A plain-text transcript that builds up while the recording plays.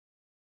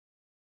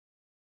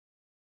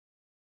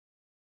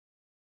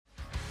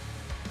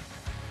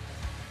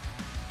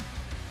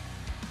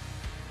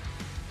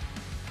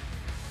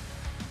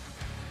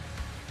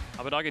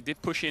Abadage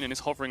did push in and is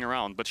hovering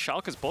around, but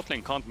Schalke's bot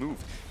lane can't move.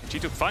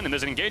 G2 fine, and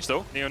there's an engage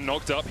though. Neon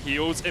knocked up,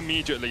 heals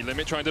immediately.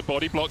 Limit trying to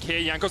body block here.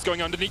 Jankos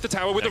going underneath the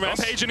tower with the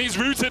rampage, and he's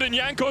rooted, and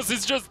Jankos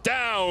is just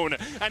down.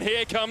 And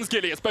here comes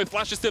Gilius. Both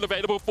flashes still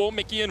available for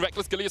Mickey and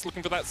Reckless. Gilius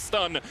looking for that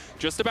stun.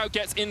 Just about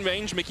gets in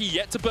range. Mickey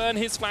yet to burn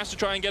his flash to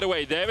try and get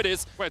away. There it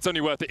is. Well, it's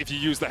only worth it if you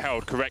use the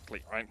Herald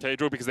correctly, right,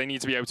 Cadril? Because they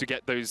need to be able to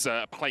get those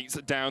plates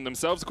down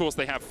themselves. Of course,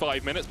 they have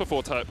 5 minutes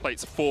before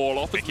plates fall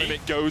off. As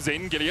Limit goes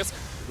in, Gilius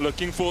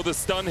looking for the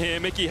stun here.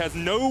 Mickey has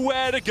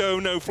nowhere to go,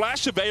 no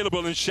flash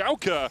available, and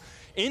Schalke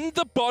in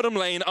the bottom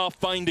lane are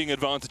finding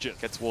advantages.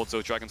 Get towards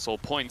those Dragon Soul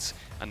points,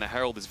 and the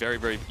Herald is very,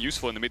 very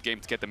useful in the mid game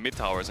to get the mid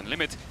towers. And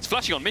Limit is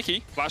flashing on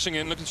Mickey. Flashing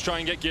in, looking to try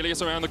and get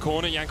Gilius around the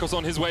corner. Jankos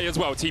on his way as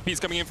well. TP's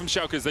coming in from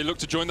Schalke as they look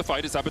to join the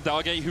fight. It's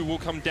Abadage who will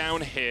come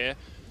down here.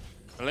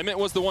 Limit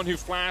was the one who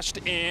flashed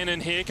in,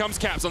 and here comes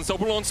Caps.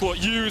 Unstoppable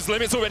onslaught used.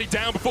 Limit's already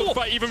down before the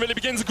fight even really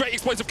begins. A great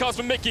explosive cast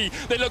from Mickey.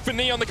 They look for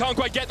Neon. They can't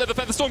quite get there. The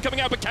Featherstorm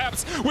coming out, but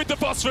Caps with the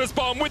Phosphorus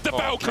Bomb, with the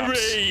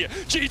Valkyrie.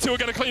 Caps. G2 are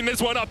going to clean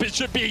this one up. It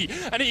should be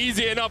an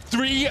easy enough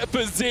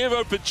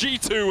 3-0 for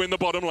G2 in the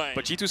bottom lane.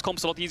 But G2's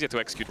comp's a lot easier to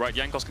execute, right?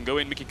 Jankos can go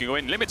in, Mickey can go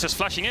in. Limit's just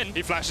flashing in.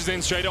 He flashes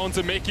in straight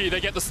onto Mickey.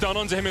 They get the stun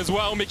onto him as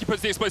well. Mickey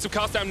puts the explosive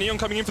cast down. Neon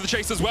coming in for the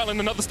chase as well, and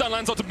another stun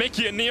lands onto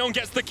Mickey, and Neon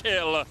gets the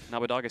kill.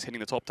 Now Abadage is hitting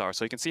the top tower,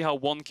 so you can see how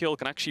one kill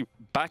can actually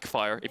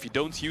backfire if you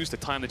don't use the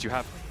time that you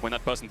have when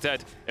that person's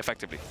dead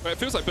effectively. Well, it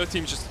feels like both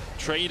teams just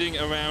trading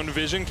around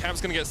vision. Cap's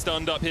going to get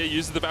stunned up here,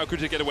 uses the Valkyrie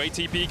to get away.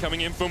 TP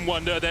coming in from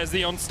Wonder. There's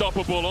the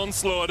unstoppable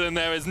onslaught, and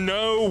there is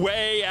no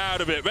way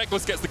out of it.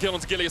 Reckless gets the kill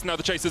onto Gilius. Now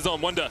the chase is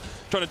on. Wonder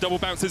trying to double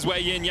bounce his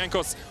way in.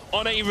 Jankos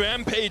on a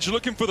rampage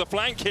looking for the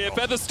flank here.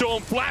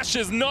 Featherstorm flash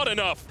is not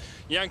enough.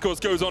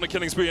 Jankos goes on a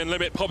killing spree, and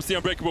Limit pops the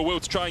Unbreakable Will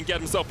to try and get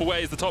himself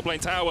away as the top lane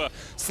tower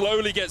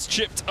slowly gets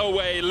chipped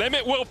away.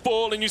 Limit will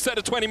fall, and you said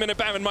a 20-minute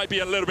Baron might be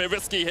a little bit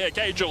risky here,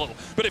 Cajal.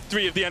 But if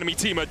 3 of the enemy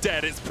team are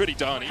dead, it's pretty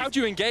darn easy. How do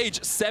you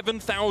engage?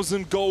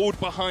 7,000 gold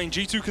behind.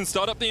 G2 can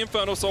start up the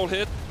Infernal Soul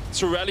here.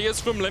 Sorelia's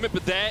from Limit,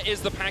 but there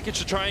is the package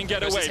to try and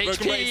get away.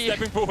 Broken Blade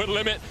stepping forward.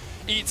 Limit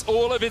eats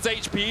all of his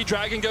HP.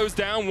 Dragon goes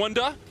down.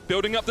 Wonder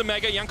building up the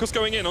Mega. Jankos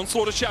going in.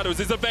 Onslaught of Shadows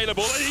is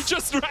available, and he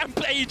just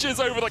rampages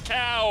over the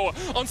cow.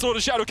 Onslaught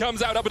of Shadow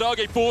comes out.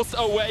 Abadage forced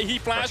away. He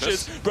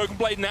flashes. Broken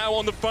Blade now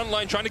on the front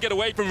line, trying to get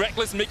away from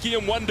Reckless, Mickey,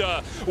 and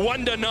Wonder.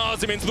 Wonder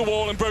nars him into the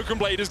wall, and Broken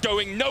Blade is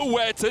going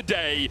nowhere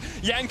today.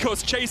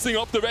 Jankos chasing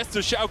off the rest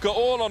of Schalke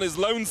all on his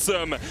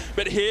lonesome.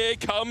 But here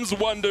comes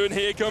Wonder, and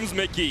here comes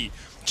Mickey.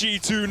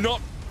 G2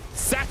 not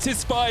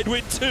satisfied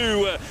with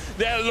 2.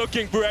 They're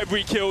looking for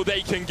every kill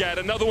they can get.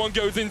 Another one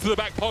goes into the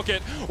back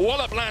pocket.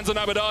 Wallop lands on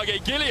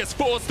Abadage. Gilius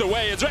forced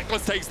away as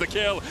Reckless takes the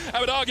kill.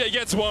 Abadage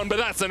gets one, but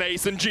that's an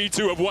ace, and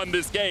G2 have won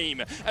this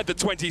game at the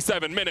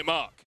 27-minute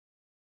mark.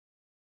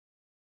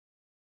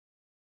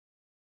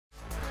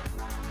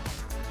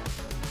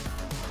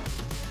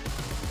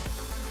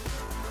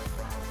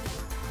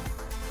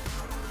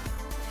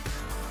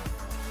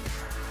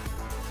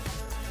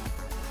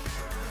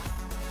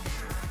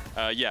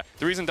 Yeah,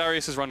 the reason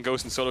Darius's run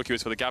Ghost and solo queue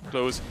is for the gap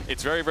close.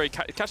 It's very, very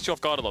it catches you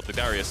off guard a lot, the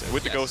Darius.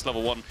 With the Ghost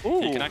level 1,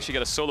 he can actually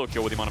get a solo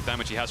kill with the amount of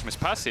damage he has from his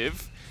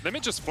passive.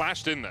 Limit just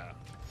flashed in there.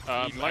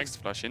 He likes to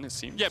flash in, it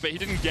seems. Yeah, but he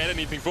didn't get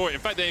anything for it. In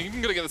fact, they're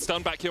even going to get the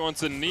stun back here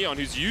onto Neon,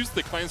 who's used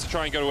the cleanse to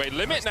try and get away.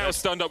 Limit now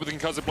stunned up with the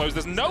concussive blows.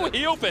 There's no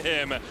heal for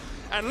him.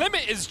 And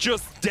Limit is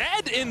just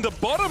dead in the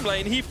bottom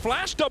lane. He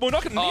flashed double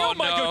knock, and Neon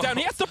might go down.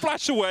 He has to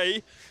flash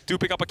away. Do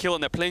pick up a kill,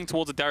 and they're playing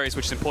towards the Darius,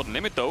 which is important.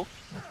 Limit, though.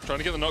 Trying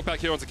to get the knockback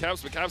here onto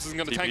Caps, but Caps isn't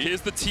going to tank.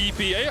 Here's the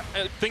TP.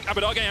 I think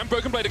Abadage and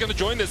Broken Blade are going to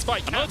join this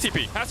fight. Another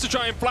TP. Has to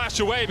try and flash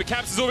away, but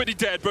Caps is already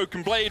dead.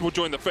 Broken Blade will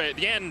join the fray at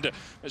the end.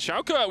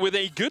 Schalke with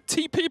a good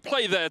TP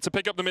play there to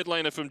pick up the mid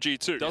laner from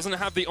G2. Doesn't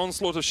have the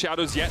Onslaught of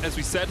Shadows yet, as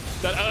we said.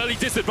 That early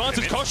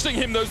disadvantage costing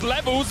him those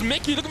levels.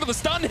 Mickey looking for the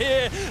stun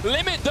here.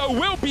 Limit, though,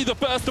 will be the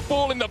first to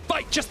fall in the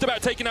fight. Just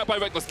about taken out by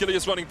Reckless.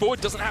 Gilius running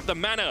forward. Doesn't have the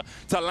mana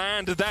to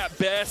land that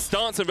bear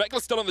stance, and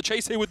Reckless still on the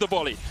chase here with the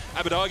volley.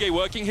 Abadage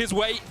working his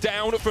way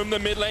down from the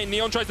mid lane.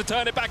 Neon tries to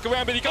turn it back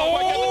around, but he can't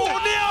quite get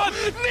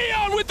the Neon!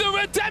 Neon with the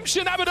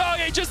redemption!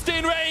 Abadage just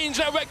in range.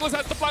 Now Reckless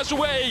has to flash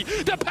away.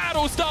 The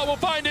paddle star will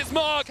find its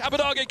mark.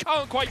 Abadage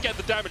can't quite get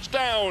the damage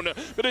down,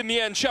 but in the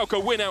end,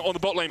 Schalke win out on the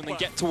bot lane and then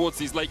get towards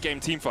these late game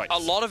team fights. A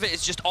lot of it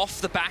is just off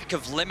the back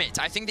of Limit.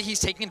 I think that he's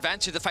taking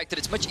advantage of the fact that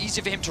it's much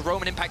easier for him to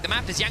roam and impact the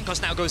map as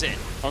Jankos now goes in.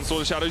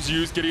 Onslaught of Shadows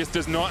used. Gilius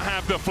does not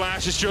have the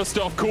flash. It's just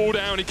off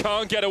cooldown. He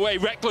can't get away.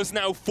 Reckless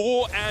now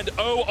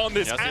 4-0 on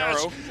this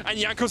Ash. And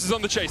Jankos is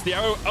on the chase. The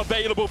arrow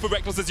available for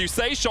Reckless, as you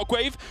say.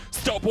 Shockwave,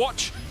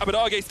 stopwatch.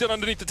 Abadage still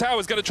underneath the tower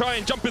is going to try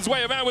and jump his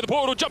way around with the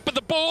portal jump, but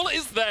the ball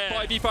is there.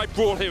 5v5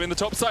 brawl here in the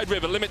top side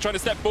river. Limit trying to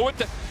step forward.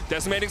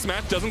 Decimating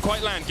smash doesn't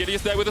quite land.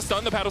 Gilius there with a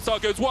stun. The paddle star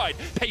goes wide.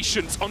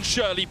 Patience on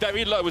Shirley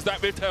very low as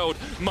that Vivtailed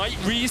might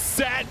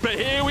reset, but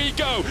here we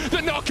go.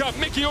 The knock-up,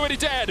 Mickey already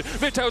dead.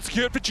 Vivtailed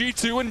secured for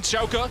G2, and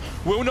Schalke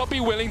will not be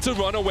willing to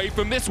run away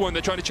from this one.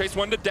 They're trying to chase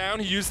Wonder down.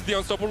 He uses the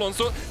unstoppable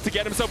onslaught to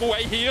get himself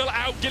away. Heal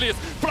out Gilius.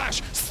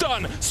 Flash,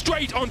 stun,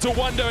 straight onto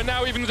Wonder, and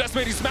now even the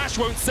decimating smash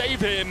won't save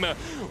him.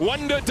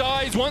 Wonder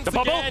dies once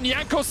again.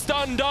 Jankos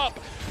stunned up.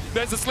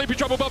 There's a sleepy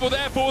trouble bubble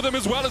there for them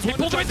as well as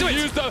Wonder tries to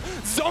use the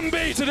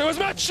zombie to do as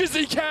much as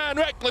he can.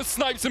 Reckless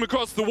snipes him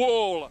across the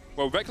wall.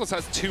 Well, Reckless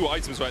has 2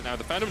 items right now.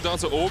 The Phantom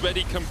Dancer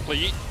already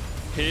complete.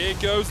 Here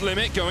goes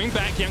Limit going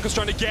back. Jankos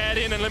trying to get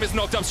in, and Limit's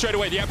knocked up straight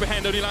away. The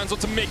apprehend only lands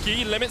onto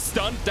Mickey. Limit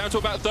stunned down to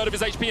about 1/3 of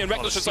his HP, and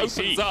Reckless just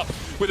opens up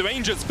with the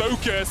Ranger's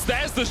focus.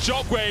 There's the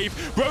shockwave.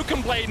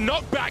 Broken Blade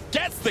knockback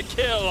gets the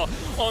kill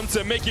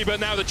onto Mickey,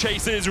 but now the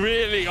chase is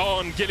really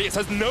on. Gilius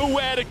has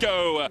nowhere to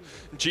go.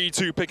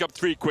 G2 pick up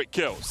 3 quick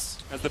kills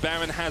as the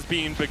Baron has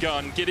been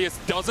begun. Gilius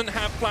doesn't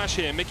have flash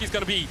here. Mickey's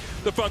going to be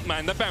the front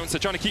man, the bouncer,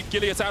 trying to keep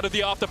Gilius out of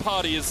the after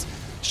parties.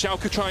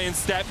 Schalke try and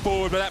step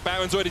forward, but that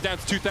Baron's already down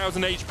to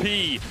 2,000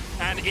 HP.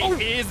 And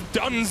it is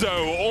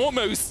Dunzo,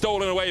 almost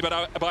stolen away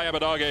by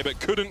Abadage, but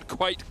couldn't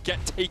quite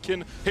get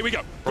taken. Here we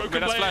go.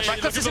 Broken Blade.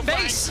 Reckless is in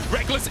base.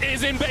 Reckless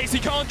is in base. He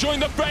can't join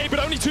the fray, but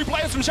only 2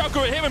 players from Schalke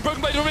are here, and Broken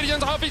Blade already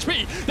down to half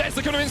HP. There's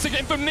the kind of instinct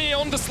in from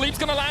Neon. The sleep's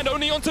going to land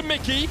only onto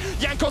Mickey.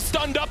 Jankos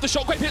stunned up. The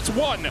shockwave hits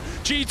 1.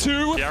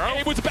 G2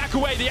 able to back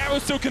away. The arrow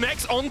still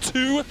connects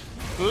onto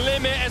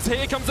Limit as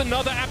here comes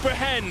another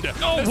apprehend.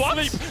 Oh, what?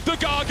 Sleep, the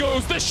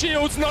gargoyles, the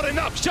shields, not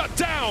enough, shut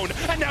down.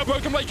 And now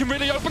Broken Blade can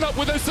really open up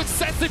with those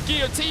successive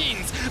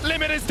guillotines.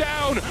 Limit is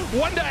down.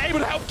 Wonder able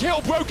to help kill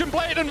Broken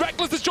Blade, and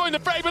Reckless has joined the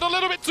fray, but a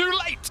little bit too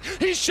late.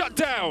 He's shut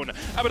down.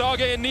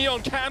 Abadage and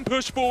Neon can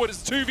push forward.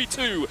 It's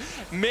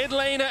 2v2. Mid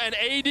laner and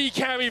AD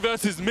carry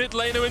versus mid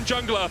laner and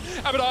jungler.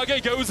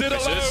 Abadage goes it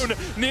alone.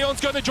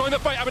 Neon's going to join the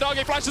fight.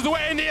 Abadage flashes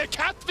away, and the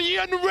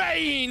Acathian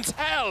rains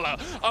hell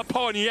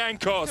upon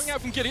Jankos. Coming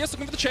out from Gilius,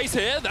 looking for the chase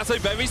here. That's a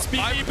very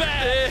speedy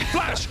bear.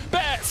 Flash,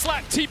 bear,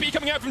 slack, TP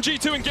coming out from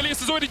G2, and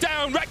Gilius is already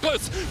down.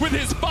 Reckless with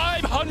his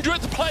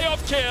 500th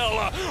playoff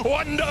kill.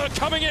 Wonder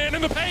coming in,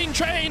 and the pain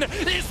train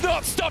is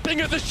not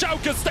stopping at the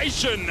Schalke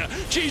station.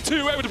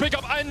 G2 able to pick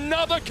up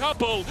another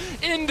couple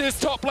in this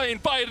top lane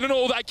fight, and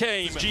all that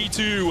came.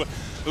 G2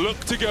 look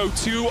to go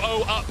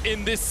 2-0 up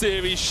in this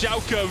series.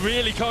 Schalke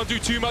really can't do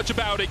too much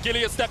about it.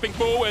 Gilius stepping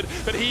forward,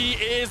 but he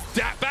is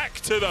back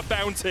to the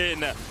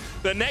fountain.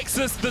 The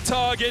Nexus, the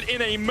target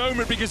in a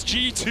moment, because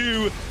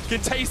G2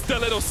 can taste a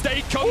little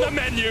steak on the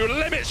menu.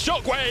 Limit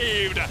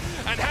shockwaved.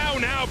 And how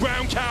now,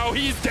 Brown Cow?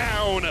 He's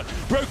down.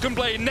 Broken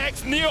Blade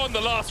next. Neon,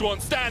 the last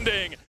one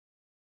standing.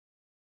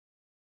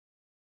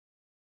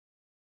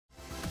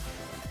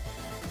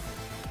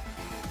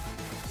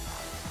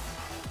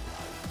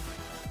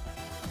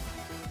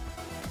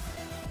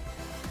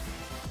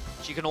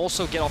 She can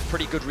also get off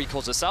pretty good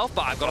recalls herself,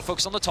 but I've got to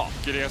focus on the top.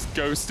 Gilius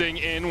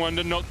ghosting in,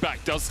 Wonder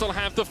knockback. Does still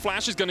have the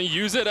flash, is going to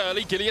use it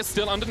early. Gilius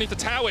still underneath the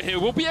tower here.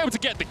 Will be able to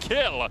get the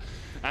kill.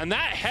 And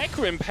that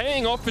Hecarim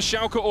paying off for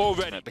Schalke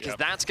already. Because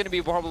that's going to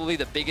be probably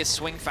the biggest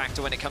swing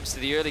factor when it comes to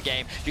the early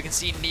game. You can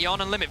see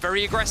Neon and Limit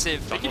very aggressive.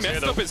 He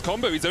messed up his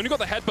combo. He's only got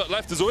the headbutt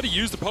left. Has already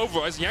used the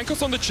pulverize.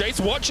 Jankos on the chase.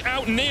 Watch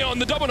out, Neon.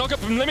 The double knockup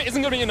from Limit isn't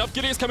going to be enough.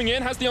 Gilius coming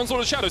in, has the onslaught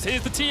of shadows.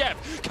 Here's the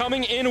TF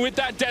coming in with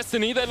that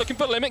Destiny. They're looking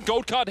for Limit.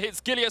 Gold card hits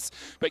Gilius,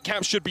 but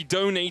Caps should be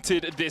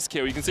donated this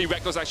kill. You can see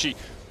Reckless actually...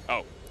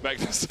 Oh.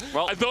 Reckless.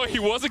 Well, I thought he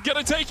wasn't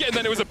going to take it, and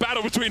then it was a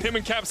battle between him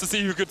and Caps to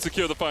see who could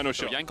secure the final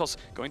shot. Jankos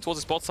going towards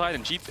the spot side,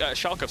 and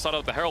Schalke have started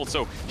out the Herald,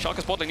 so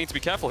Schalke's bot lane needs to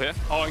be careful here.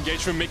 Oh,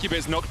 engaged from Mickey, but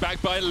it's knocked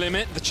back by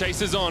Limit. The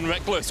chase is on.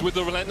 Reckless with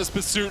the relentless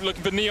pursuit,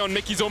 looking for Neon.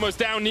 Mickey's almost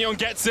down. Neon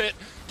gets it.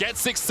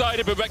 Gets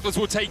excited, but Reckless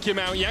will take him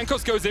out.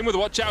 Jankos goes in with a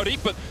watch out heat,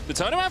 but the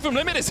turnaround from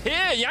Limit is here.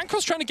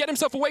 Jankos trying to get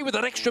himself away with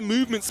that extra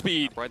movement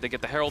speed. Right, they get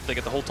the Herald, they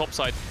get the whole top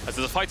side as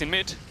there's a fight in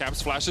mid.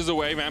 Caps flashes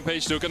away.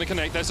 Rampage still going to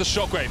connect. There's a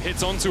shockwave.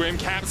 Hits onto him.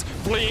 Caps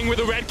fleeing with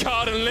a red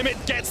card, and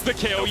Limit gets the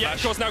kill.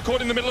 Jankos now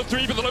caught in the middle of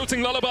 3, but the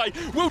Loathing Lullaby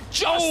will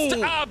just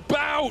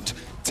about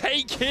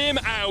take him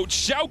out.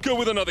 Schalke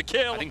with another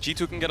kill. I think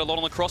G2 can get a lot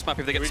on the cross map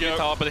if they get the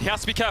tower, but he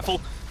has to be careful.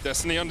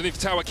 Destiny underneath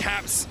the tower.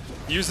 Caps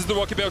uses the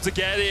rocket bell to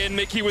get in.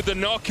 Mickey with the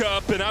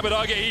knock-up, and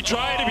Abadage, he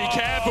tried to be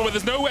careful, but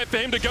there's nowhere for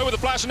him to go with the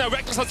flash, and now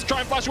Reckless has to try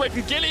and flash away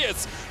from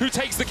Gilius, who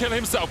takes the kill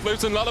himself.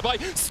 Loathing Lullaby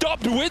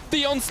stopped with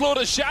the onslaught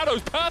of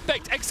shadows.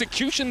 Perfect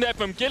execution there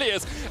from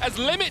Gilius as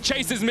Limit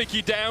chases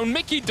Mickey down.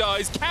 Mickey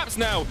dies. Caps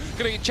now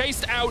going to get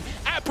chased out.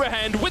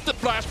 Apprehend with the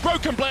flash.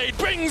 Broken Blade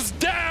brings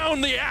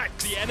down the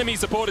axe. The enemy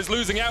support is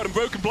losing out, and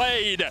Broken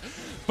Blade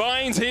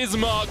finds his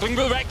mark. Looking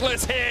for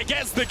Reckless here,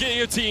 gets the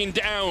guillotine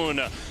down.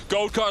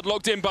 Gold card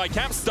locked in by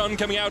Caps, stun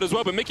coming out as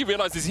well, but Mickey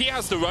realizes he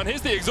has to run.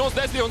 Here's the exhaust,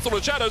 there's the onslaught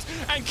of shadows,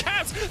 and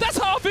Caps, that's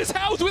half his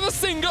health with a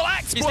single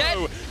axe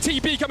blow.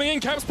 TP coming in,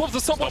 Caps pops the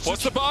stopwatch to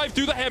survive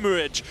through the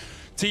hemorrhage.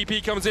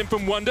 TP comes in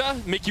from Wonder.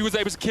 Mickey was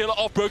able to kill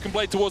off Broken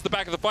Blade towards the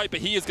back of the fight,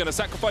 but he is going to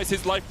sacrifice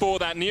his life for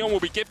that. Neon will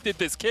be gifted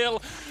this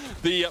kill.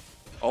 The...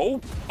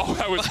 Oh,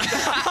 that was...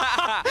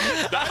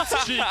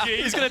 That's cheap.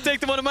 Mickey. He's going to take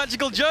them on a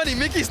magical journey.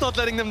 Mickey's not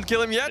letting them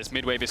kill him yet. This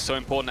mid-wave is so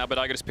important.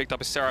 Abadaga just picked up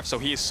his Seraph, so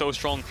he is so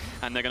strong,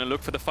 and they're going to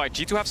look for the fight.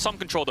 G2 have some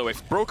control, though.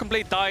 If Broken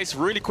Blade dies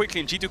really quickly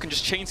and G2 can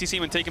just chain CC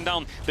him and take him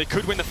down, they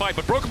could win the fight,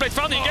 but Broken Blade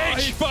found the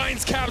engage! He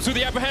finds Caps with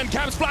the upper hand.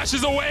 Caps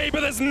flashes away,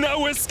 but there's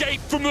no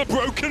escape from the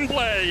Broken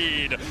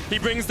Blade. He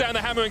brings down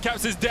the hammer, and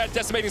Caps is dead.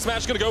 Decimating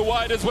Smash going to go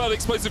wide as well. The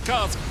explosive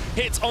cast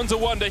hits onto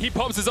Wonder. He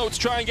pops his ult to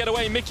try and get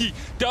away. Mickey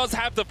does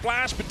have the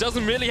flash, but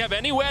doesn't really have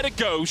anywhere to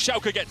go.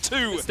 Schalke get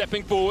 2.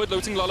 Stepping forward,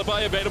 Looting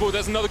Lullaby available.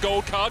 There's another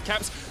gold card.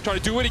 Caps trying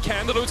to do what he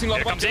can. The Looting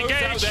Lullaby goes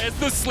out. There's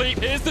the sleep.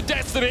 Here's the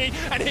Destiny.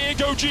 And here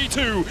go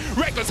G2.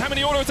 Reckless, how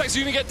many auto attacks are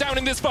you going to get down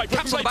in this fight?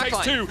 Caps on the takes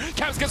 2.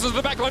 Caps gets into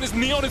the back line as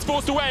Neon is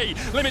forced away.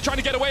 Limit trying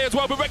to get away as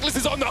well, but Reckless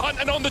is on the hunt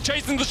and on the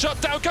chase, and the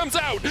shutdown comes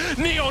out.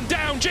 Neon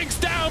down, Jinx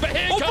down, but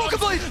here comes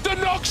the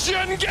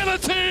Noxian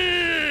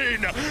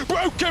Guillotine!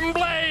 Broken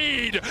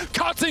Blade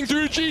cutting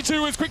through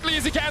G2 as quickly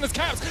as he can as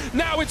Caps.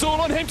 Now it's all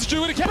on him to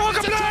do what he can.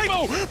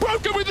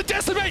 Broken with the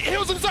Decimate,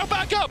 heals himself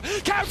back up.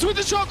 Caps with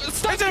the shock.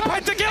 It's a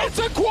pentakill. It's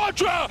a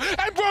Quadra,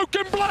 and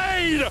Broken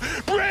Blade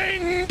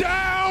bring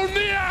down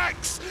the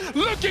axe.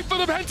 Looking for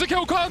the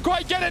pentakill, can't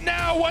quite get it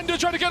now. Wonder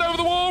trying to get over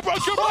the wall.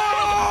 Broken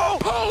Blade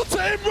pulls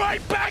him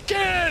right back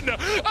in.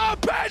 A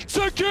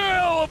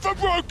pentakill for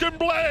Broken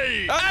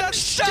Blade. And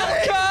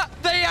Schalke,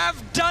 they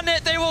have done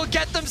it. They will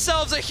get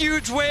themselves a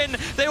huge win.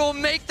 They will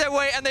make their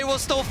way, and they will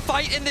still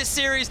fight in this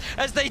series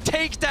as they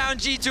take down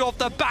G2 off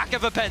the back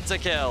of a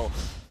pentakill.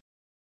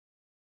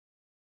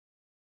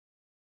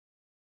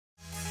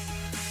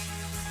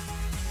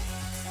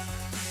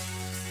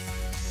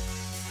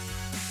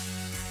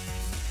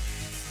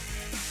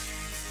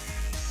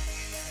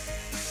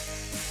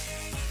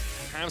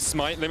 Have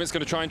Smite. Limit's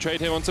going to try and trade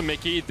him onto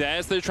Mickey.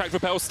 There's the Attract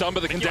Repel stun, but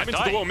they can damage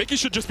the wall. Mickey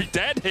should just be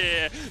dead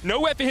here.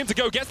 Nowhere for him to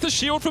go. Gets the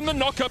shield from the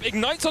knock-up.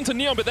 Ignites onto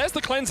Neon, but there's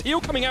the cleanse heal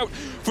coming out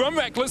from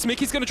Reckless.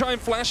 Mickey's going to try and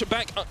flash it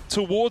back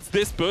towards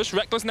this bush.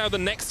 Reckless now the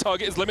next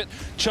target is Limit.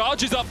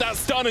 Charges up that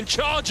stun and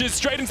charges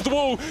straight into the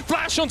wall.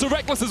 Flash onto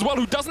Reckless as well,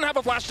 who doesn't have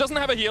a flash, doesn't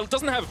have a heal,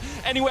 doesn't have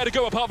anywhere to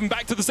go apart from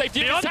back to the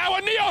safety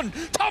tower. Neon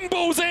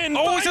tumbles in.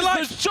 Oh, he's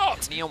alive. The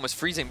shot. Neon was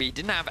freezing, but he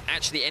didn't have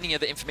actually any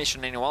other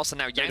information on anyone else, and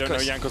now Jankos. Don't know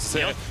Jankos is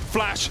here.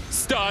 Flash,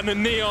 stun,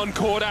 and Neon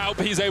caught out,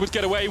 but he's able to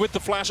get away with the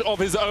flash of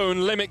his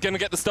own. Limit going to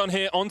get the stun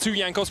here onto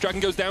Jankos.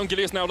 Dragon goes down.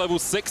 Gilius now level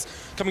 6,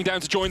 coming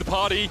down to join the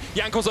party.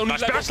 Jankos only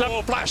level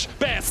 4. Flash,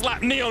 bear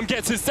slap. Neon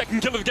gets his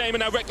second kill of the game,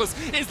 and now Reckless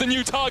is the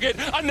new target.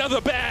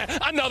 Another bear,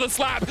 another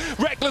slap.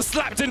 Reckless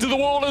slapped into the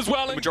wall as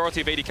well. The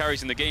majority of AD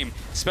carries in the game,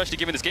 especially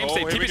given this game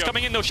state. TP's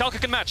coming in though. Schalke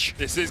can match.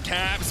 This is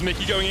Caps.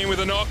 Mickey going in with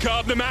a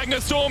knock-up. The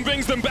Magna Storm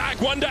brings them back.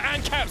 Wonder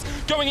and Caps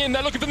going in.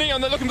 They're looking for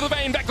Neon. They're looking for the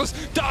Vayne. Reckless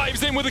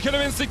dives in with a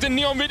killer instinct, and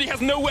Neon really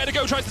has nowhere to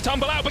go. Tries to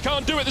tumble out, but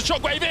can't do it. The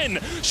shockwave in.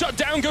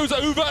 Shutdown goes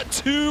over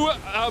to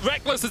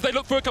Reckless as they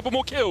look for a couple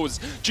more kills.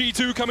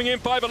 G2 coming in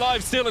 5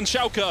 alive still, and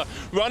Schalke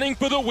running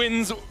for the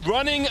wins,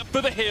 running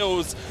for the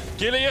hills.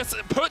 Gilius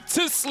put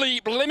to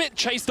sleep. Limit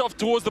chased off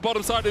towards the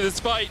bottom side of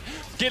this fight.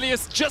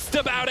 Gilius just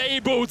about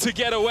able to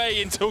get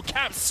away until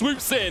Caps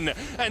swoops in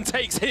and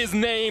takes his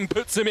name,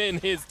 puts him in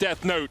his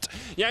death note.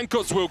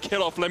 Jankos will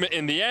kill off Limit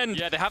in the end.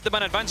 Yeah, they have the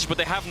man advantage, but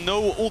they have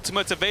no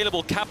ultimates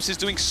available. Caps is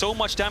doing so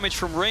much damage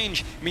from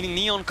range, meaning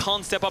Neon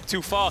can't step up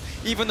too far.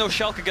 Even though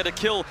Schalke get a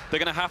kill, they're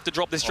going to have to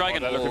drop this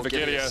dragon. They're looking for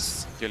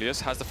Gilius.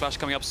 Gilius has the flash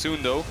coming up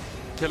soon, though.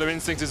 Killer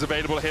Instinct is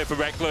available here for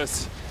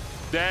Reckless.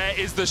 There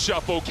is the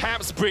shuffle.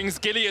 Caps brings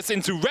Gilius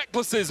into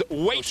Reckless's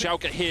weight.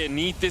 Schalke here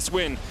need this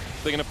win.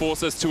 They're going to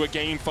force us to a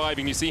game 5,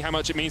 and you see how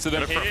much it means to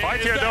them.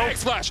 Here's the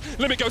X-Flash.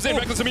 Limit goes in.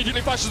 Reckless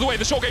immediately flashes away.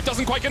 The shortgate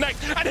doesn't quite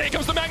connect. And here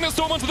comes the Magna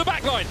Storm onto the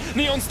backline.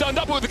 Neon stunned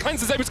up, but with the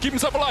cleanse is able to keep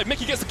himself alive.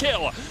 Mickey gets the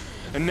kill.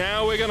 And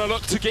now we're going to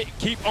look to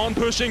keep on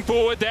pushing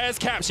forward. There's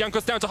Caps.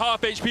 Jankos down to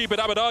half HP, but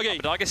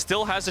Abadaga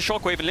still has the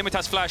shockwave, and Limit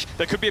has flash.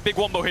 There could be a big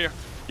wombo here.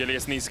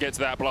 Gilius needs to get to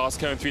that blast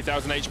cone.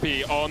 3000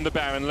 HP on the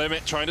Baron.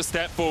 Limit trying to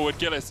step forward.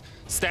 Gilius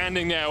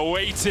standing there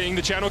waiting.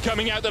 The channel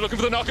coming out. They're looking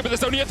for the knocker, but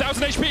there's only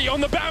 1000 HP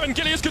on the Baron.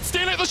 Gilius could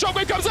steal it. The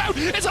shockwave comes out.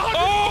 It's 100.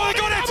 Oh, they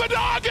got it!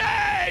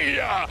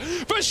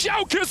 Abadaga! For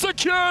Schalke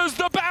secures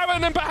the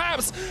Baron and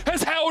perhaps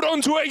has held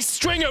onto a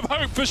string of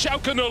hope for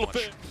Schalke 0.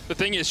 The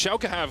thing is,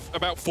 Schalke have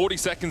about 40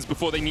 seconds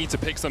before they need to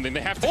pick something.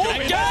 They have to go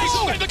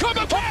in. The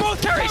combo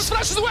both carries.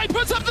 Flashes away,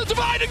 puts up the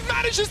divide and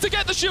manages to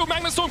get the shield.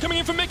 Magna Storm coming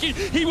in from Mickey.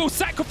 He will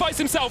sacrifice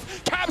himself.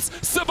 Caps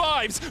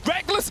survives.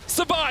 Reckless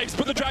survives.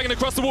 Put the dragon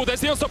across the wall.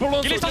 There's the unstoppable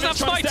onslaught. He doesn't have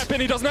smite. Step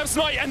in. He doesn't have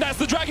smite, and that's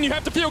the dragon you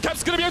have to feel. Caps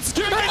is going to be able to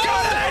secure it. He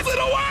got it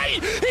away.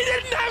 He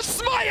didn't have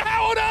smite.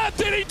 How on earth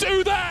did he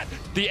do that?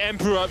 The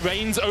Emperor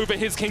reigns over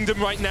his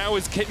kingdom right now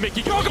as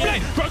Mickey Broken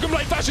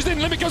Blade flashes in.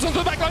 Limit goes onto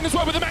the back line as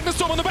well with the Magna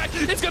Storm on the back.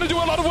 It's going to do a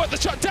lot of work to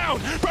shut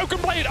down.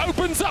 Broken Blade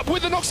opens up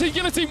with the Noxian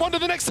Guillotine. Wonder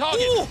the next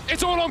target. Ooh.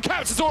 It's all on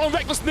Caps. It's all on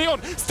Reckless.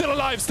 Neon still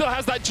alive. Still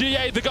has that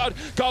GA. The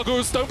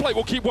Gargoyle Stoneplate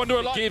will keep Wonder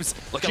alive. Gives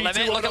look at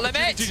Limit. Look at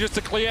Limit. Just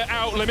to clear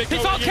out. Limit. He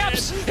found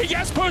Caps. He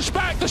gets pushed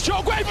back. The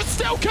shockwave but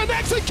still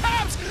connects, and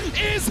Caps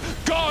is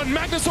gone.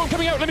 Magna Storm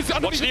coming out. Limit's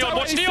underneath the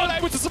tower. He's still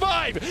able to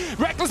survive.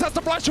 Reckless has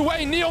to flash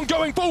away. Neon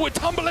going forward,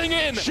 tumbling in.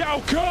 in.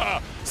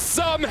 Schalke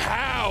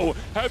somehow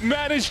have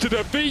managed to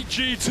defeat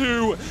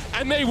G2,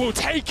 and they will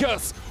take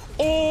us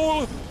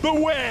all the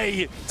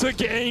way to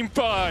Game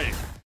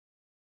 5.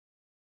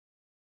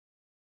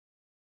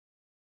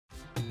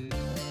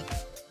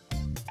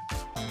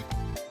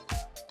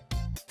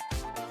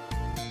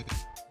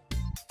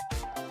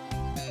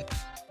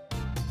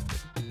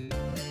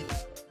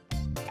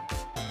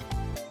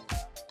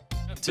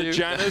 The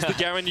Jannas, the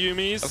Garen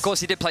Yumis. Of course,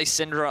 he did play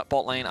Syndra at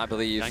bot lane, I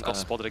believe. Yankoff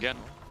spotted again.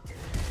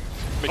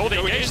 Oh, they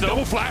engage,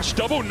 double flash,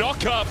 double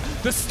knock up.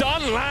 The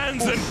stun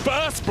lands and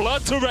first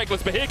blood to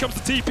Reckless, but here comes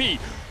the TP.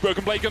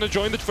 Broken Blade going to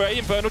join the fray.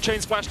 Infernal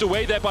Chains flashed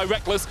away there by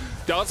Reckless.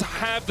 Does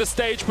have the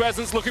stage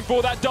presence, looking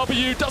for that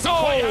W. Doesn't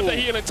quite have the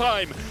heal in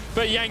time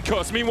for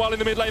Jankos. Meanwhile, in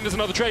the mid lane, there's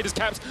another trade as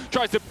Caps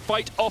tries to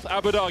fight off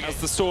Abadagi. As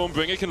the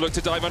Stormbringer can look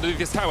to dive underneath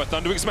this tower.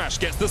 Thundering Smash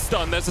gets the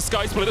stun. There's the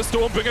Sky Splitter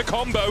Stormbringer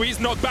combo.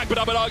 He's knocked back, but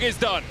Abadagi is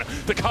done.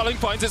 The culling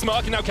finds its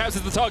mark, and now Caps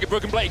is the target.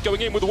 Broken Blade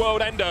going in with the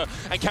World Ender,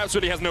 and Caps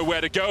really has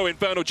nowhere to go.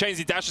 Infernal Chains,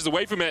 he dashes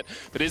away from it,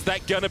 but is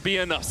that gonna be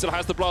enough? Still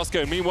has the blast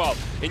going. Meanwhile,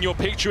 in your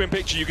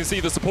picture-in-picture, you can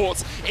see the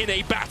supports in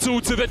a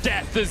battle to the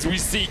death as we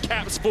see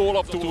Caps fall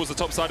off towards the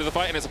top side of the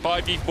fight, and it's a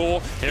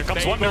 5v4. Here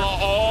comes Wonder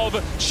of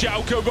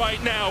Schalke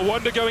right now.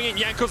 Wonder going in,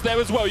 Jankos there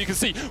as well. You can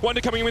see Wonder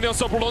coming in with the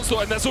unstoppable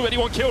onslaught, and that's already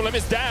one kill.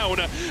 Limit's down,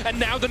 and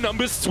now the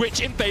numbers switch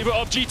in favor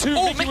of G2.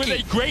 Oh, Mickey with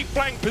a great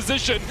flank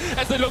position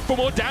as they look for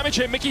more damage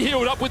here. Mickey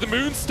healed up with the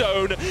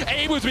Moonstone,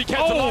 able to be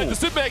kept alive. The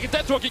Super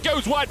Death Rocket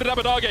goes wide, but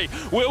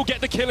Abadagi will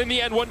get the kill in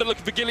the end. Wonder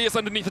looking for Gilius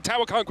underneath the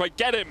tower, can't quite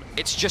get him.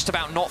 It's just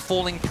about not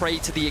falling prey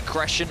to the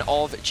aggression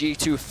of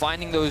G2,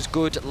 finding those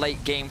good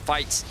late game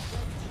fights.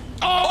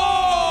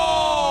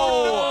 Oh!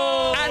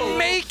 And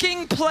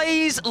making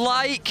plays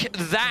like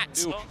that.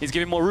 He's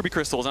giving more Ruby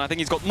Crystals, and I think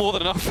he's got more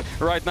than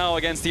enough right now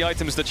against the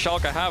items that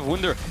Schalke have.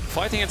 Wunder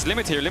fighting against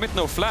Limit here. Limit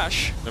no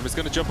flash. Limit's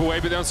going to jump away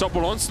with the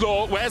unstoppable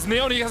onslaught. Where's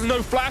Neon? He has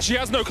no flash, he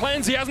has no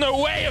cleanse, he has no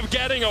way of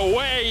getting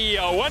away.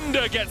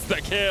 Wonder gets the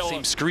kill.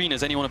 Same screen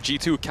as anyone of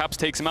G2. Caps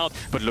takes him out,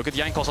 but look at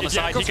Jankos on the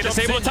side. He can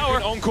disable the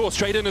tower. Encore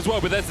straight in as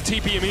well, but there's the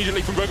TP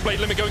immediately from Broken Blade.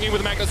 Limit going in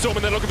with the Magnet Storm,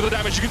 and they're looking for the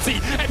damage. You can see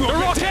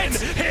everyone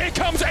gets in. Here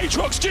comes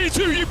Aatrox.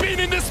 G2, you've been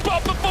in this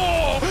spot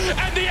before,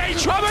 and the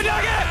Aatrox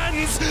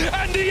lands,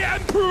 and the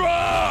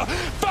Emperor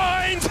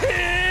finds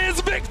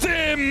his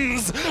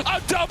victims.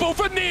 A double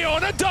for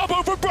Neon, a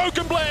double for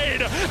Broken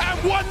Blade,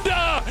 and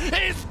Wonder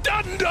is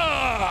Dunder.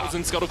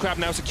 And Scuttlecrab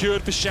now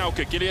secured for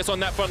Schalke. Gilius on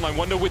that front line.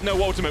 Wonder with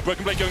no ultimate.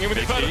 Broken Blade going in with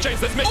the Infernal Chains.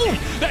 There's Mickey.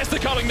 There's the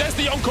culling. There's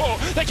the encore.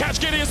 They catch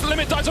Gilius. The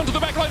Limit dives onto the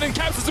backline, and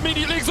Caps is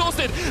immediately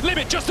exhausted.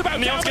 Limit just about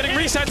Neon's down. getting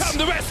resets. Come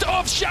the rest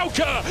of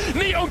Schalke.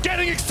 Neon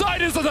getting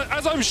excited,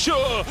 as I'm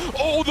sure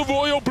all the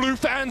Royal Blue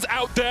fans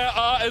out there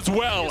are as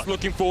well. He's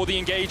looking for the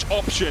engage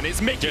option.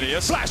 It's Mickey.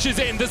 Gilius Flashes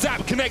in. The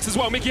zap connects as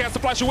well. Mickey has to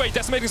flash away.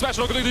 Decimating Smash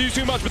not going to do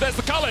too much, but there's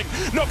the culling.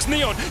 Knocks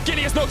Neon.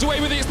 Gilius knocked away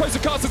with the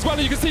explosive cast as well,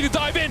 and you can see the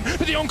dive in,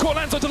 but the encore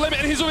lands onto Limit,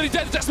 and he's already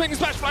dead. The Decimating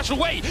Smash flashed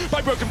away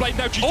by Broken Blade.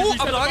 Now G2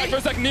 reset alive for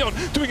a second. Neon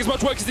doing as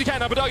much work as he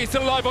can. Abadagi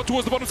still alive up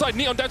towards the bottom side.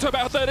 Neon down to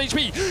about 3rd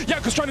HP.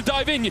 Jankos trying to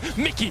dive in.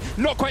 Mickey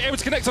not quite able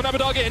to connect on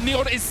Abadagi, and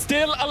Neon is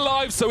still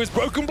alive. So is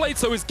Broken Blade,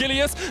 so is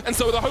Gilius, and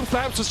so are the hopes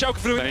perhaps for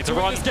Schalke to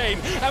win this game.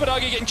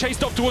 Abadagi getting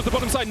chased off towards the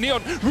bottom side.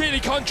 Neon really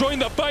can't join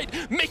the fight.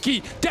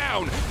 Mickey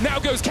down. Now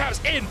goes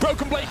Caps in.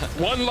 Broken Blade.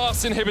 One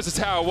last inhibitor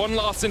tower. One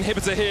last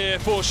inhibitor here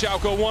for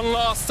Schalke. One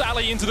last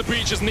sally into the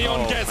breach as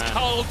Neon gets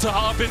culled to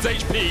half his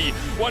HP.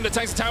 Wonder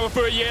tanks the tower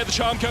for a year. The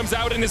charm comes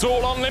out and is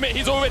all on Limit.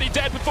 He's already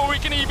dead before he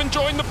can even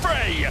join the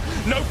fray.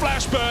 No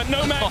flash burn,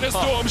 no Magnet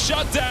Storm,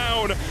 shut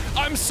down.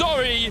 I'm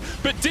sorry,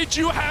 but did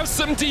you have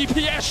some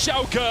DPS,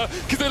 Schalke?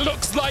 Because it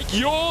looks like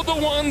you're the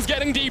ones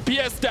getting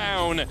DPS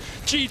down.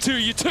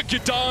 G2, you took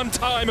your darn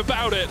time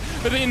about it,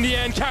 but in the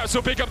end, Caps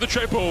will pick up the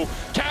triple.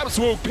 Caps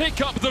will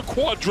pick up the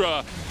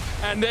quadra,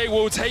 and they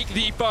will take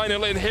the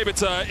final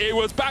inhibitor. It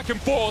was back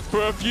and forth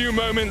for a few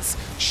moments.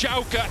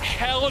 Schalke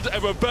held a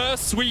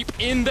reverse sweep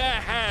in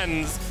their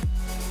hands,